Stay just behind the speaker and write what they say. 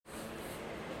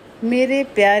मेरे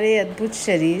प्यारे अद्भुत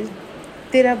शरीर,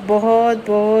 तेरा बहुत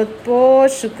बहुत बहुत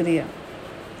शुक्रिया।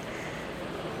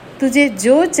 तुझे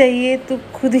जो चाहिए तू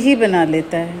खुद ही बना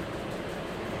लेता है।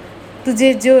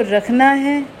 तुझे जो रखना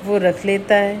है वो रख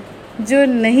लेता है, जो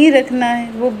नहीं रखना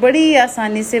है वो बड़ी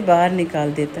आसानी से बाहर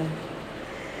निकाल देता है।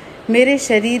 मेरे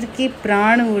शरीर की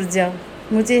प्राण ऊर्जा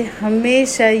मुझे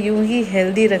हमेशा यूं ही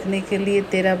हेल्दी रखने के लिए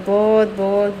तेरा बहुत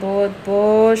बहुत बहुत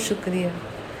बहुत शुक्रिया।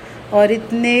 और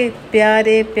इतने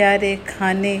प्यारे प्यारे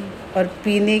खाने और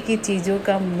पीने की चीज़ों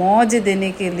का मौज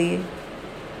देने के लिए,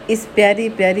 इस प्यारी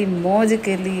प्यारी मौज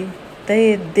के लिए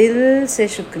तहे दिल से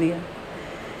शुक्रिया।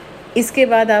 इसके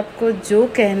बाद आपको जो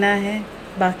कहना है,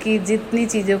 बाकी जितनी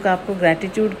चीज़ों का आपको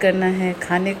ग्रैटिट्यूड करना है,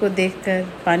 खाने को देखकर,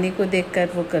 पानी को देखकर,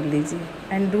 वो कर लीजिए।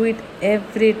 And do it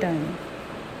every time.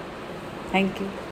 Thank you.